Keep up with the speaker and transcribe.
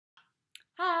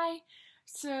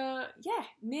So yeah,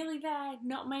 nearly there.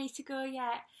 Not many to go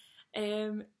yet.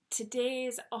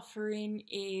 Today's offering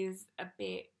is a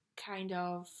bit kind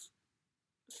of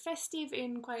festive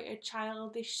in quite a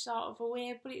childish sort of a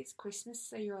way, but it's Christmas,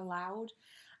 so you're allowed.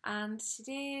 And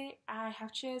today I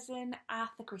have chosen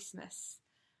Arthur Christmas,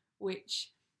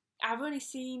 which I've only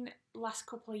seen the last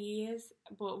couple of years,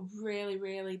 but really,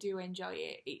 really do enjoy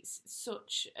it. It's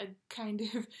such a kind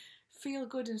of feel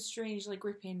good and strangely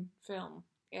gripping film,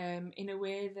 in a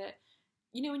way that,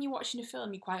 you know, when you're watching a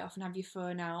film, you quite often have your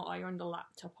phone out or you're on the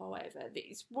laptop or whatever.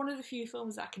 It's one of the few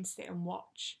films that I can sit and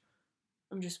watch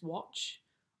and just watch,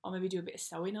 or maybe do a bit of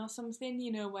sewing or something,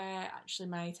 you know, where actually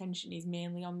my attention is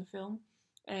mainly on the film.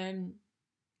 Um,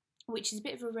 which is a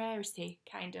bit of a rarity,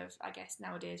 kind of, I guess,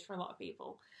 nowadays for a lot of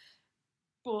people.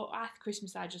 But Arthur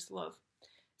Christmas I just love.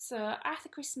 So Arthur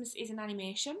Christmas is an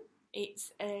animation.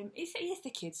 It's a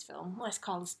kids' film. Let's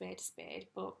call a spade,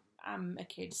 but I'm a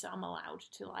kid, so I'm allowed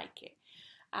to like it.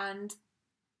 And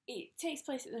it takes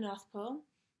place at the North Pole.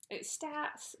 It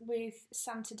starts with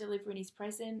Santa delivering his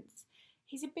presents.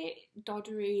 He's a bit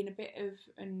doddery and a bit of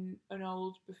an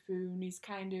old buffoon. He's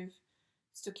kind of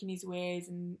stuck in his ways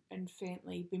and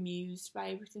faintly bemused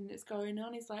by everything that's going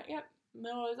on. He's like, yep,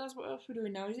 no, that's what else we're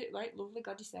doing now, is it? Right, lovely,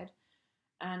 glad you said.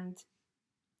 And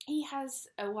he has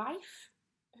a wife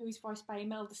who is voiced by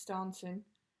Imelda Staunton,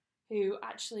 who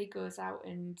actually goes out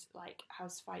and like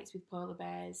has fights with polar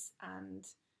bears and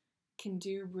can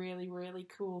do really, really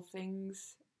cool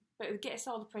things. But gets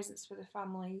all the presents for the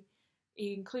family,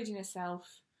 including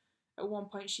herself. At one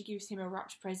point, she gives him a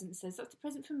wrapped present and says, "That's the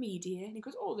present for me, dear." And he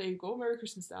goes, "Oh, there you go, Merry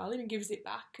Christmas, darling," and gives it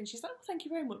back. And she's like, "Oh, thank you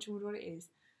very much," I wonder what it is.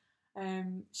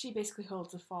 She basically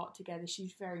holds the fort together.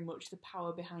 She's very much the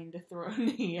power behind the throne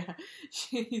here.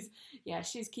 She's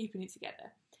keeping it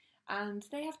together. And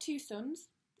they have two sons,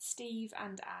 Steve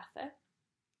and Arthur.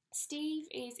 Steve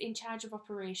is in charge of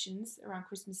operations around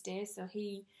Christmas Day, so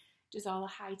he does all the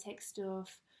high-tech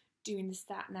stuff, doing the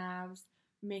stat navs,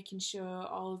 making sure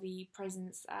all the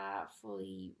presents are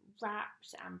fully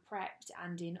wrapped and prepped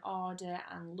and in order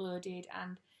and loaded,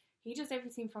 and he does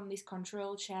everything from this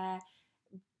control chair,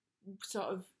 sort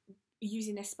of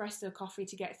using espresso coffee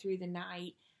to get through the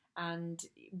night, and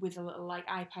with a little like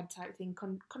iPad type thing,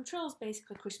 controls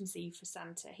basically Christmas Eve for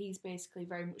Santa. He's basically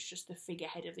very much just the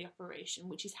figurehead of the operation,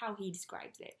 which is how he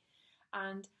describes it.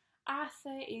 And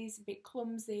Arthur is a bit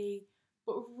clumsy,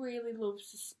 but really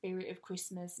loves the spirit of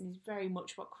Christmas and is very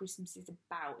much what Christmas is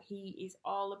about. He is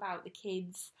all about the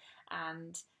kids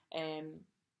and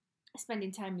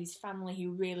spending time with his family. He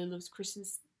really loves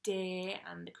Christmas Day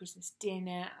and the Christmas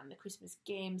dinner and the Christmas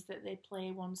games that they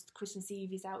play once Christmas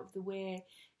Eve is out of the way.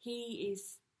 He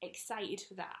is excited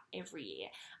for that every year.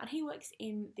 And he works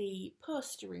in the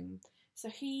poster room. So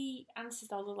he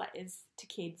answers all the letters to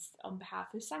kids on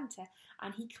behalf of Santa,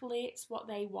 and he collates what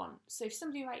they want. So if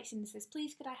somebody writes in and says,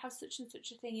 "Please could I have such and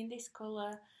such a thing in this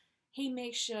colour," he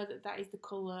makes sure that that is the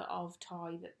colour of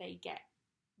toy that they get,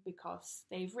 because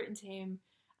they've written to him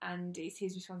and it's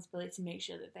his responsibility to make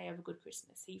sure that they have a good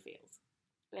Christmas, he feels.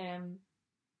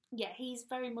 He's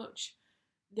very much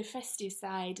the festive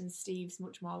side and Steve's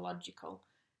much more logical.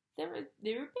 They're a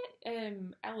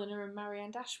bit Eleanor and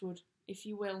Marianne Dashwood, if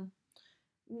you will.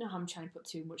 No, I'm trying to put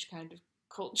too much kind of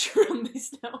culture on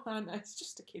this now, aren't I? It's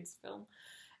just a kids' film.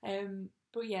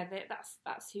 But yeah,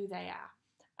 that's who they are.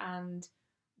 And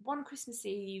one Christmas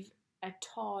Eve, a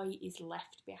toy is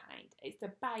left behind. It's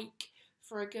a bike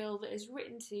for a girl that has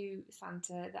written to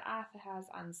Santa that Arthur has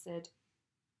answered,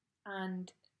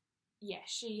 and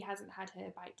she hasn't had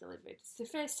her bike delivered. It's the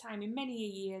first time in many a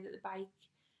year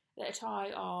that a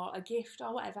toy or a gift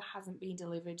or whatever hasn't been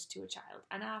delivered to a child,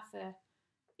 and Arthur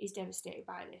is devastated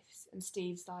by this. And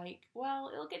Steve's like, "Well,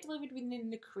 it'll get delivered within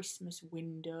the Christmas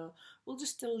window. We'll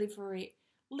just deliver it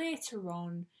later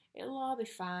on. It'll all be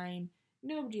fine.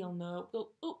 Nobody'll know.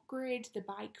 We'll upgrade the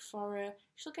bike for her.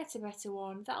 She'll get a better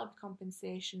one. That'll be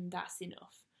compensation. That's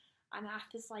enough." And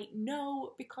Arthur's like,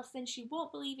 "No, because then she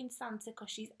won't believe in Santa because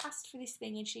she's asked for this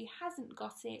thing and she hasn't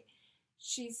got it.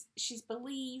 She's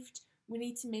believed. We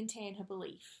need to maintain her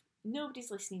belief."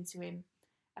 Nobody's listening to him,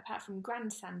 apart from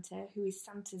Grand Santa, who is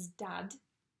Santa's dad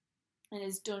and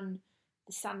has done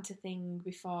the Santa thing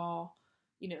before,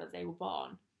 they were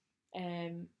born.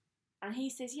 And he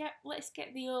says, "Yep, let's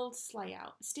get the old sleigh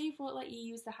out. Steve won't let you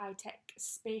use the high-tech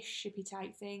spaceshipy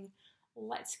type thing.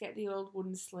 Let's get the old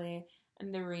wooden sleigh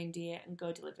and the reindeer and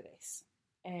go deliver this.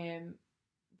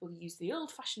 We'll use the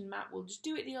old-fashioned map. We'll just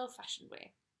do it the old-fashioned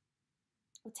way.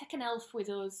 We'll take an elf with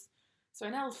us." So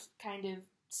an elf kind of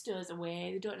stows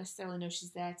away. They don't necessarily know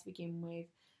she's there to begin with.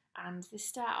 And they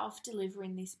start off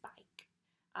delivering this bike.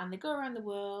 And they go around the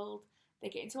world. They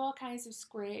get into all kinds of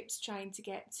scrapes trying to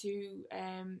get to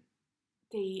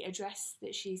the address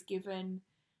that she's given,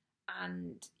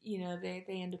 and they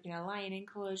end up in a lion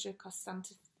enclosure because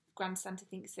Grand Santa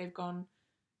thinks they've gone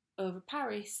over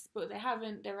Paris, but they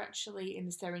haven't. They're actually in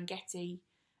the Serengeti,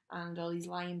 and all these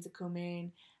lions are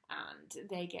coming, and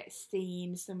they get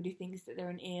seen. Somebody thinks that they're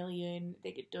an alien.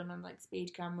 They get done on like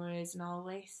speed cameras and all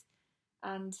this,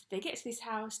 and they get to this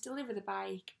house, deliver the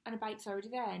bike, and a bike's already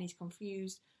there, and he's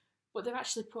confused. But they've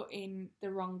actually put in the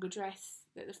wrong address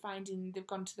that they're finding. They've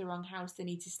gone to the wrong house. They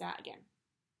need to start again,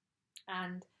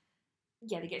 and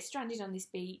yeah, they get stranded on this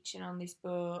beach and on this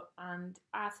boat, and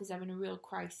Arthur's having a real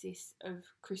crisis of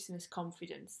Christmas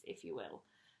confidence, if you will.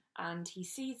 And he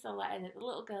sees the letter that the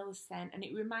little girl has sent, and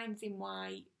it reminds him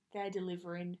why they're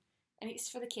delivering, and it's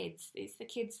for the kids. It's the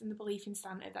kids and the belief in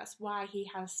Santa. That's why he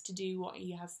has to do what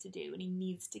he has to do, and he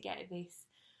needs to get this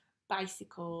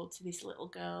bicycle to this little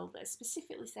girl that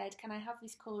specifically said, "Can I have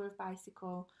this colour of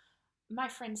bicycle? My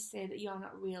friends say that you're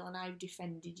not real, and I've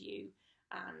defended you,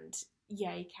 and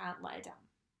yeah, you can't let her down."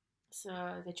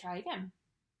 So they try again.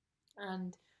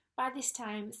 And by this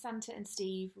time, Santa and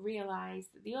Steve realise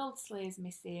that the old sleigh's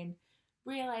missing,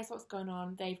 realise what's going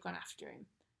on, they've gone after him.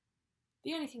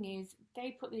 The only thing is,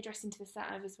 they put the address into the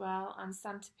sat-nav as well, and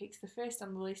Santa picks the first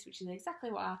on the list, which is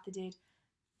exactly what Arthur did.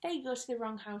 They go to the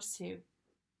wrong house too.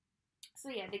 So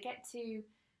yeah,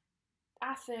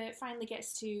 Arthur finally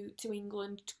gets to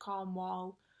England, to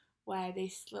Cornwall, where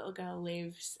this little girl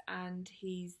lives, and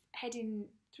he's heading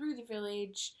through the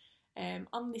village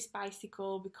on this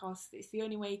bicycle because it's the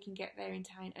only way he can get there in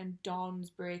time, and dawn's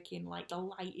breaking, like the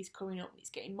light is coming up, and it's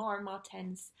getting more and more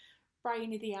tense.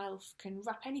 Bryony the elf can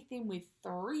wrap anything with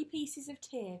 3 pieces of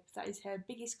tape. That is her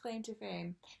biggest claim to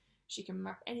fame. She can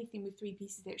wrap anything with 3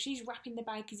 pieces of tape. She's wrapping the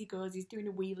bike as he goes. He's doing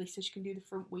a wheelie so she can do the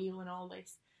front wheel and all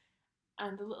this.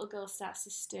 And the little girl starts to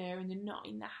stir, and they're not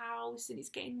in the house, and it's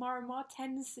getting more and more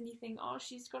tense, and you think, oh,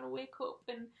 she's going to wake up,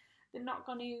 and they're not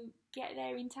going to get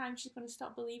there in time. She's going to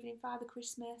stop believing in Father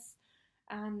Christmas.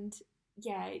 And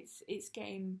yeah, it's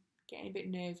getting a bit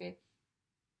nervy.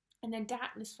 And then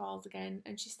darkness falls again,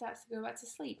 and she starts to go back to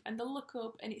sleep. And they look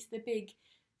up, and it's the big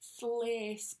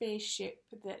sleigh spaceship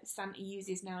that Santa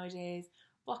uses nowadays,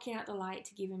 blocking out the light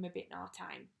to give him a bit more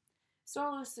time. So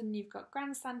all of a sudden you've got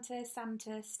Grand Santa,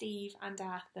 Santa, Steve and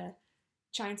Arthur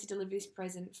trying to deliver this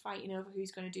present, fighting over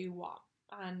who's going to do what.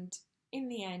 And in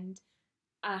the end,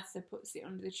 Arthur puts it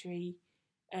under the tree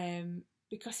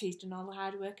because he's done all the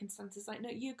hard work, and Santa's like, no,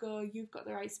 you go, you've got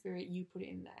the right spirit, you put it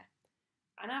in there.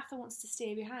 And Arthur wants to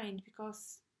stay behind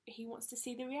because he wants to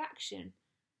see the reaction.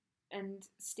 And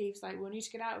Steve's like, we need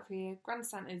to get out of here. Grand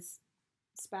Santa's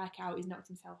spark out, he's knocked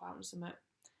himself out or something.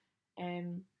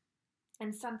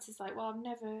 And Santa's like, well, I've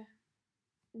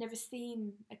never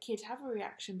seen a kid have a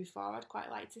reaction before. I'd quite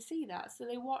like to see that. So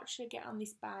they watch her get on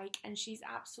this bike, and she's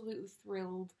absolutely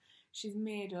thrilled. She's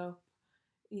made up.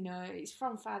 It's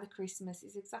from Father Christmas.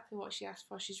 It's exactly what she asked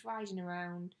for. She's riding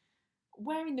around.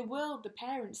 Where in the world the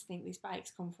parents think this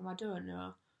bike's come from, I don't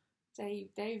know.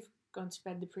 They've gone to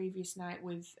bed the previous night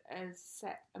with a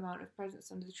set amount of presents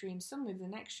under the tree, and some with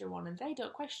an extra one, and they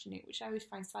don't question it, which I always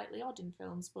find slightly odd in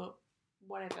films, but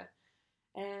whatever.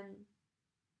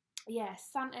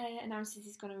 Santa announces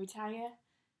he's going to retire.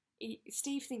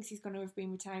 Steve thinks he's going to have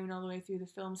been retiring all the way through the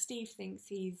film. Steve thinks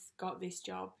he's got this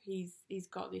job, he's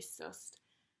got this sussed.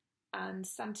 And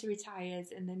Santa retires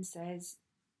and then says,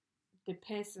 the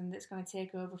person that's going to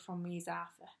take over from me is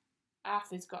Arthur.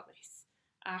 Arthur's got this.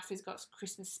 Arthur's got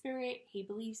Christmas spirit, he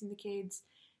believes in the kids,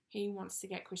 he wants to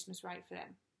get Christmas right for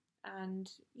them. And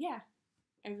yeah,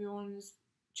 everyone's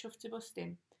chuffed to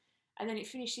busting. And then it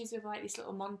finishes with like this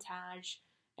little montage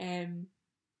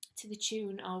to the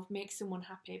tune of Make Someone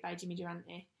Happy by Jimmy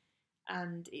Durante.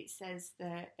 And it says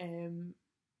that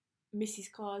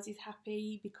Mrs. Claus is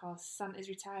happy because Santa's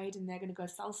retired and they're going to go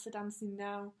salsa dancing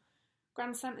now.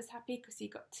 Grand Santa's happy because he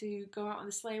got to go out on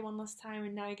the sleigh one last time,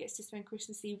 and now he gets to spend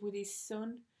Christmas Eve with his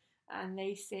son, and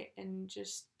they sit and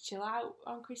just chill out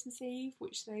on Christmas Eve,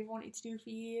 which they've wanted to do for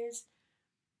years.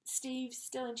 Steve's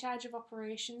still in charge of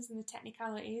operations and the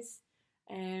technicalities,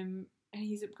 and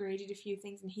he's upgraded a few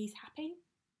things, and he's happy.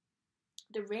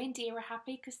 The reindeer are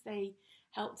happy because they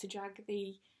help to drag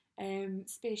the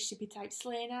spaceshipy type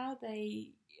sleigh now. They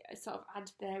sort of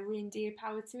add their reindeer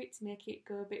power to it to make it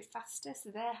go a bit faster, so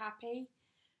they're happy.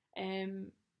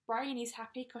 Bryony's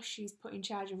happy because she's put in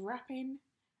charge of wrapping,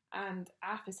 and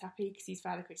Arthur's happy because he's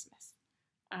Father Christmas.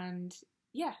 And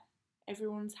yeah,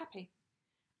 everyone's happy.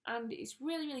 And it's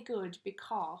really, really good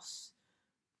because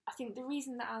I think the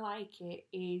reason that I like it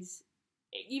is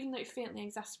even though it faintly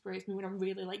exasperates me when I'm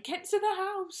really like, get to the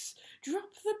house, drop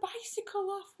the bicycle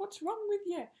off, what's wrong with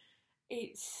you?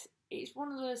 It's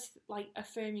one of those like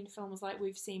affirming films like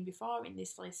we've seen before in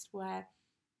this list, where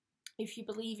if you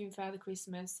believe in Father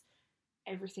Christmas,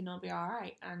 everything will be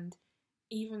alright. And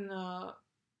even though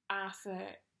Arthur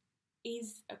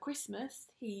is a Christmas,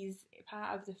 he's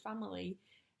part of the family,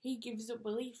 he gives up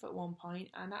belief at one point,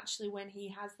 and actually when he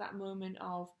has that moment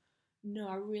of, no,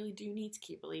 I really do need to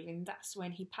keep believing, that's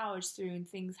when he powers through and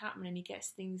things happen and he gets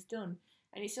things done.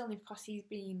 And it's only because he's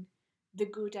been the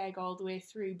good egg all the way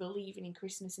through, believing in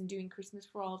Christmas and doing Christmas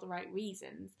for all the right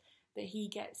reasons, that he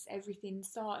gets everything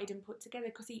sorted and put together,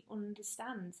 because he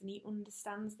understands, and he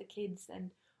understands the kids and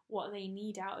what they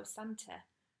need out of Santa.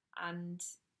 And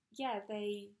yeah,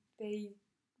 the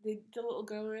little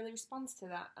girl really responds to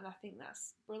that, and I think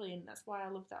that's brilliant. That's why I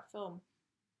love that film.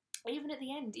 Even at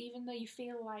the end, even though you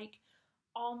feel like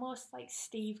almost like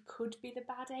Steve could be the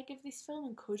bad egg of this film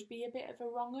and could be a bit of a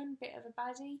wrong un, bit of a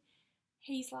baddie,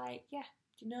 he's like, yeah,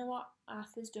 do you know what?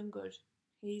 Arthur's done good.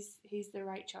 He's the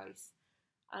right choice,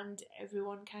 and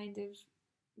everyone kind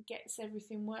of gets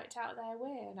everything worked out their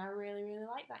way, and I really really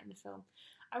like that in the film.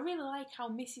 I really like how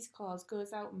Mrs. Claus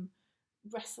goes out and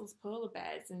wrestles polar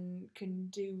bears and can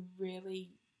do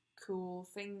really cool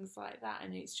things like that,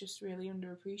 and it's just really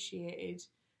underappreciated.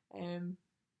 And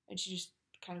she just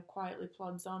kind of quietly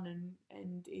plods on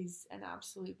and is an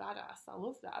absolute badass. I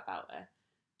love that about her.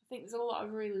 I think there's a lot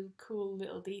of really cool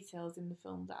little details in the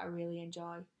film that I really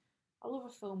enjoy. I love a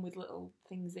film with little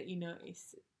things that you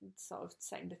notice, sort of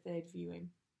second or third viewing.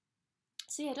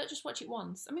 So yeah, don't just watch it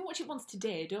once. I mean, watch it once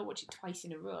today. Don't watch it twice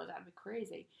in a row. That'd be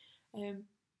crazy.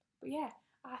 But yeah,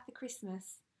 Arthur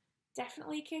Christmas,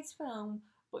 definitely a kids' film,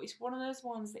 but it's one of those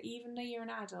ones that even though you're an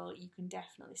adult, you can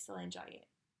definitely still enjoy it.